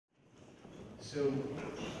So,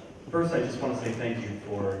 first I just want to say thank you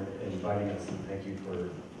for inviting us and thank you for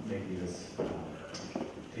making this,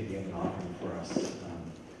 taking up an offering for us.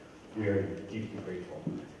 We are deeply grateful.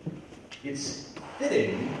 It's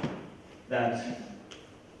fitting that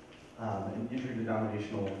an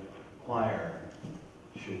interdenominational choir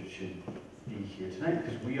should be here tonight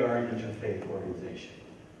because we are an interfaith organization.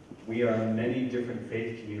 We are many different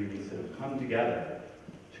faith communities that have come together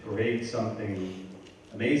to create something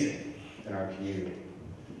amazing in our community.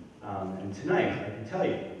 And tonight, I can tell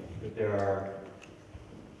you that there are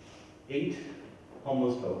 8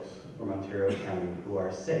 homeless folks from Ontario County who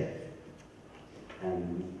are safe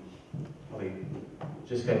and probably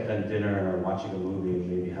just got done dinner and are watching a movie and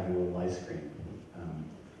maybe having a little ice cream.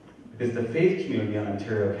 Because the faith community in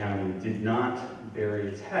Ontario County did not bury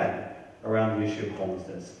its head around the issue of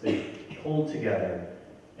homelessness. They pulled together,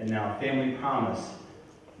 and now Family Promise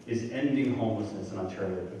is ending homelessness in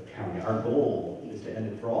Ontario County. Our goal is to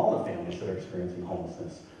end it for all the families that are experiencing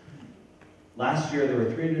homelessness. Last year, there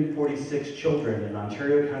were 346 children in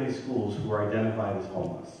Ontario County schools who were identified as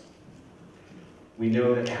homeless. We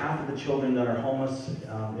know that half of the children that are homeless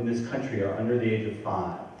in this country are under the age of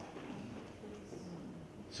 5.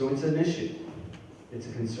 So it's an issue. It's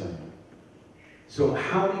a concern. So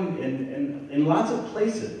how do you, in lots of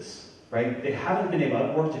places, right, they haven't been able,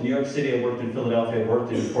 I've worked in New York City, I've worked in Philadelphia, I've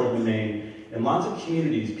worked in Portland, Maine. In lots of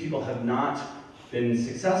communities, people have not been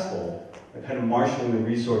successful at kind of marshaling the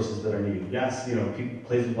resources that are needed. Yes, you know,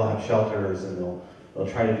 places will have shelters and they'll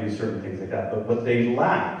try to do certain things like that, but what they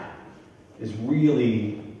lack is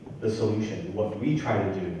really the solution, what we try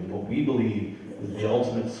to do, and what we believe is the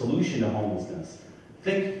ultimate solution to homelessness.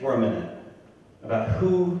 Think for a minute about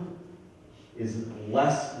who is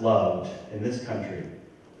less loved in this country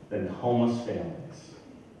than homeless families,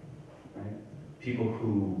 right? People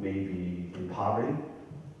who may be in poverty,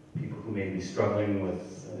 people who may be struggling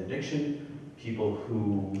with an addiction, people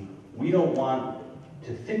who we don't want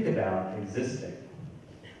to think about existing.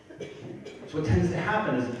 So what tends to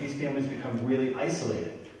happen is that these families become really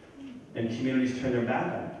isolated and communities turn their back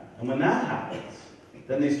on them. And when that happens,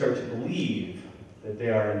 then they start to believe that they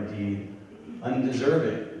are indeed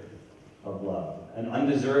undeserving of love and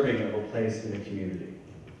undeserving of a place in the community.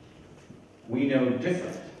 We know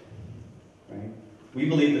different, right? We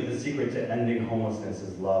believe that the secret to ending homelessness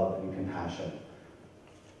is love and compassion.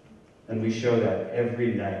 And we show that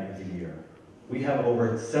every night of the year. We have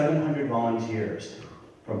over 700 volunteers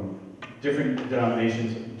from different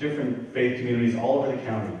denominations, different faith communities all over the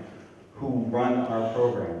county who run our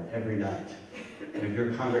program every night. And if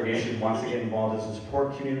your congregation wants to get involved as a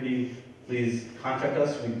support community, please contact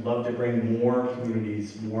us. We'd love to bring more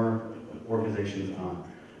communities, more organizations on.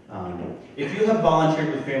 If you have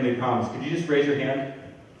volunteered with Family Promise, could you just raise your hand?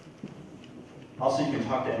 Also, you can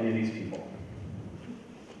talk to any of these people.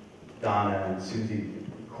 Donna and Susie,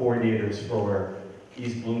 coordinators for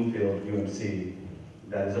East Bloomfield UMC,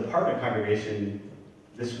 that is a partner congregation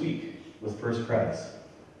this week with First Pres.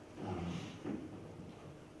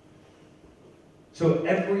 So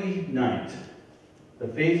every night, the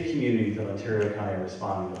faith communities of Ontario County are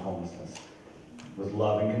responding to homelessness with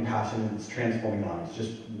love and compassion, and it's transforming lives.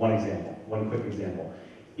 Just one example, one quick example.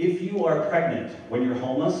 If you are pregnant when you're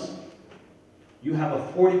homeless, you have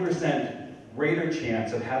a 40% greater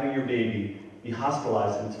chance of having your baby be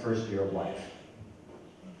hospitalized in its first year of life.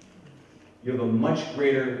 You have a much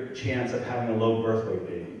greater chance of having a low birth weight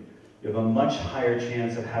baby. You have a much higher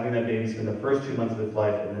chance of having that baby spend the first 2 months of its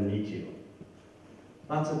life in the NICU.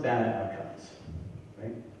 Lots of bad outcomes,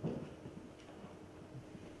 right?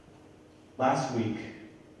 Last week,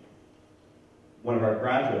 one of our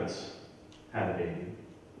graduates had a baby.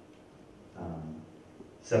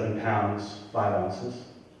 7 pounds, 5 ounces,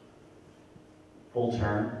 full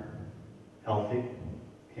term, healthy,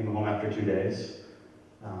 came home after 2 days,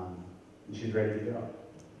 and she's ready to go.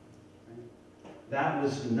 Right? That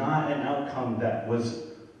was not an outcome that was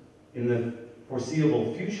in the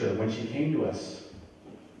foreseeable future when she came to us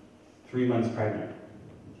 3 months pregnant,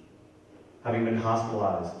 having been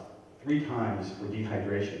hospitalized 3 times for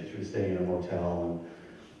dehydration. She was staying in a motel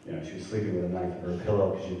and she was sleeping with a knife in her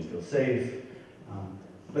pillow because she didn't feel safe.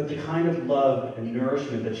 But the kind of love and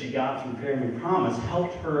nourishment that she got from Family Promise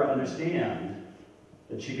helped her understand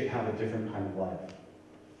that she could have a different kind of life.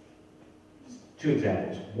 2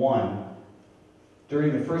 examples. One,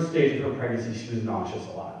 during the first stage of her pregnancy, she was nauseous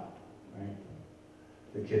a lot. Right?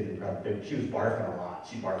 The kids had probably, she was barfing a lot.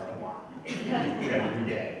 She barfed a lot every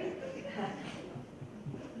day.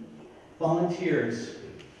 Volunteers,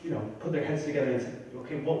 put their heads together and said,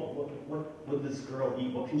 okay, what would this girl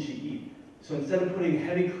eat? What can she eat? So instead of putting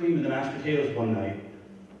heavy cream in the mashed potatoes one night,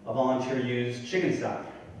 a volunteer used chicken stock,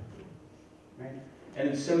 right? And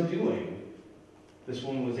in so doing, this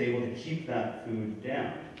woman was able to keep that food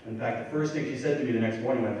down. In fact, the first thing she said to me the next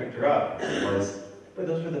morning when I picked her up was, "But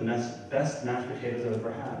those were the best mashed potatoes I've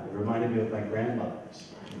ever had. It reminded me of my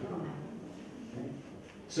grandmother's." Okay?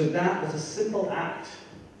 So that was a simple act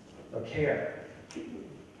of care.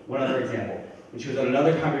 One other example. When she was at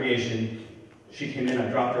another congregation, she came in, I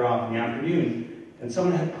dropped her off in the afternoon, and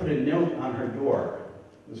someone had put a note on her door.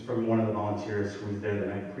 It was from one of the volunteers who was there the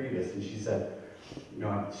night previous, and she said, the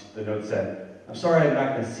note said, "I'm sorry I'm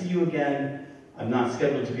not going to see you again. I'm not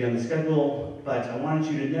scheduled to be on the schedule, but I wanted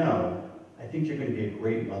you to know, I think you're going to be a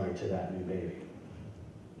great mother to that new baby."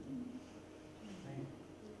 Right?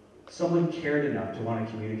 Someone cared enough to want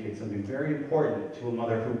to communicate something very important to a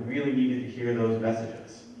mother who really needed to hear those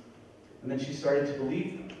messages. And then she started to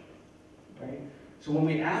believe them. Right? So when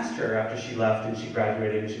we asked her after she left and she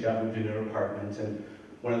graduated and she got moved into an apartment, and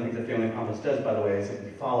one of the things that Family Promise does, by the way, is that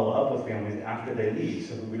we follow up with families after they leave.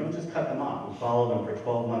 So we don't just cut them off, we follow them for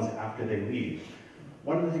 12 months after they leave.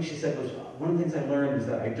 One of the things she said was, one of the things I learned is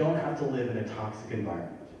that I don't have to live in a toxic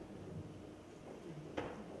environment.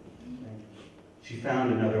 Right? She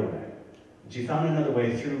found another way. She found another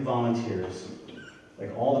way through volunteers,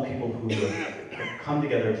 like all the people who have come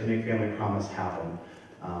together to make Family Promise happen.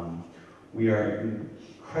 We are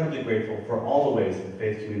incredibly grateful for all the ways that the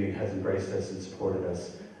faith community has embraced us and supported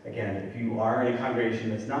us. Again, if you are in a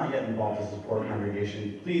congregation that's not yet involved as a support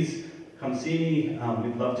congregation, please come see me.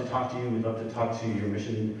 We'd love to talk to you. We'd love to talk to your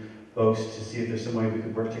mission folks to see if there's some way we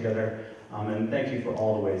could work together. And thank you for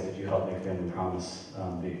all the ways that you help make Family Promise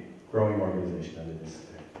the growing organization that it is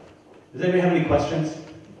today. Does anybody have any questions?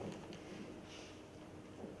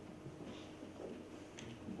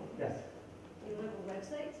 Yes? Do you have a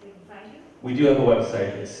website so we can find you? We do have a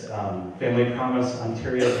website. It's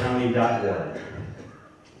familypromiseontariocounty.org.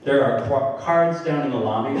 There are cards down in the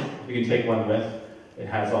lobby. You can take one with. It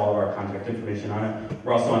has all of our contact information on it.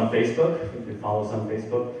 We're also on Facebook. You can follow us on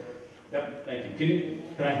Facebook. Yep, thank you.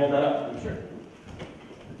 Can I hold that up? Sure.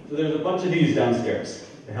 So there's a bunch of these downstairs.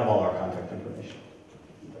 They have all our contact information.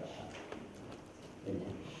 Thank you.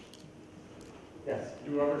 Yes?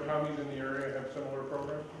 Do other counties in the area have similar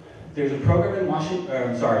programs? There's a program in in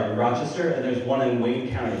Rochester, and there's one in Wayne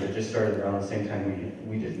County that just started around the same time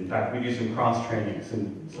we did. In fact, we do some cross-training.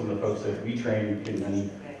 Some of the folks that we train can then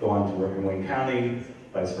go on to work in Wayne County,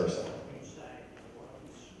 vice versa.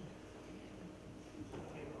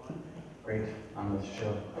 Great, on with the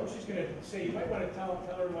show. I was just going to say, you might want to tell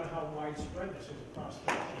everyone how widespread this is across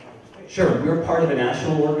the state. Sure, we're part of a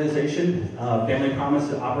national organization. Family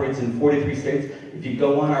Promise operates in 43 states. If you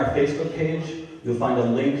go on our Facebook page, you'll find a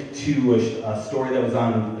link to a story that was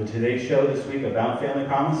on the Today Show this week about Family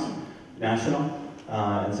Promise National,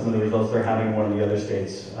 and some of the results they're having in one of the other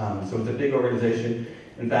states. So it's a big organization.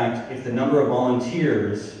 In fact, if the number of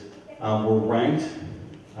volunteers were ranked,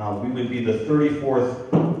 we would be the 34th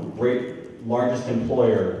largest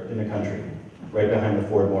employer in the country, right behind the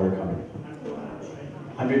Ford Motor Company.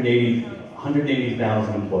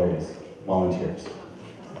 180,000 employees, volunteers.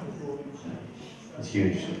 It's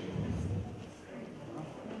huge.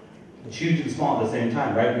 It's huge and small at the same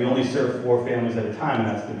time, right? We only serve 4 families at a time, and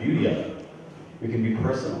that's the beauty of it. We can be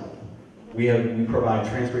personal. We provide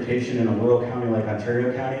transportation in a rural county like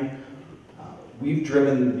Ontario County. We've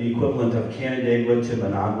driven the equivalent of Canandaigua to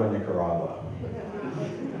Managua, Nicaragua,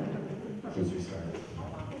 since we started.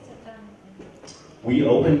 We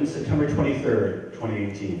opened September 23rd,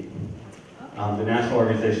 2018. The national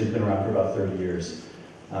organization has been around for about 30 years.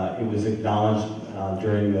 It was acknowledged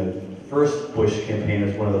during the first Bush campaign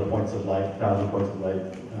as one of the points of life, 1,000 Points of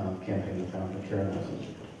Life campaign that found the Karen Nelson.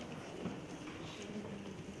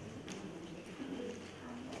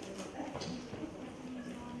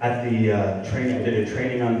 At the training, I did a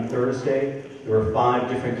training on Thursday. There were 5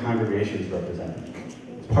 different congregations represented.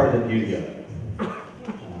 It's part of the beauty of it.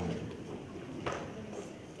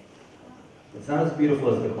 It's not as beautiful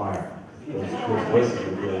as the choir. Those voices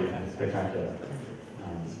are really spectacular.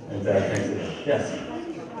 And thanks again. Yes?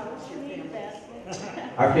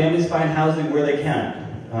 Our families find housing where they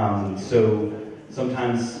can. So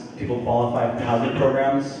sometimes people qualify for housing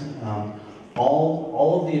programs.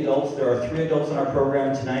 All of the adults, there are 3 adults in our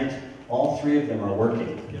program tonight, all 3 of them are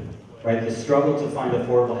working. Right? The struggle to find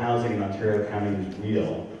affordable housing in Ontario County is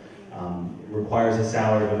real. It requires a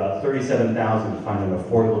salary of about $37,000 to find an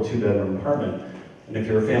affordable 2-bedroom apartment. And if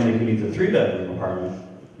you're a family who needs a 3-bedroom apartment,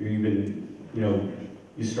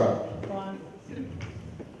 you struggle.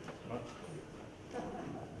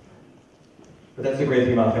 But that's the great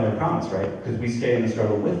thing about Family Promise, right? Because we stay in the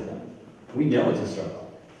struggle with them. We know it's a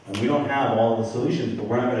struggle. And we don't have all the solutions, but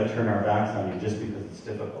we're not going to turn our backs on you just because it's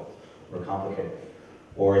difficult or complicated.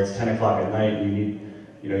 Or it's 10 o'clock at night and you need,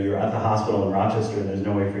 you're at the hospital in Rochester and there's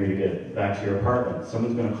no way for you to get back to your apartment.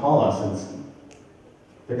 Someone's going to call us and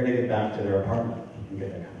they're going to get back to their apartment and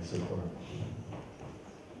get that kind of support.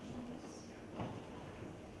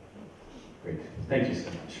 Great. Thank you so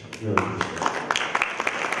much. Really appreciate it.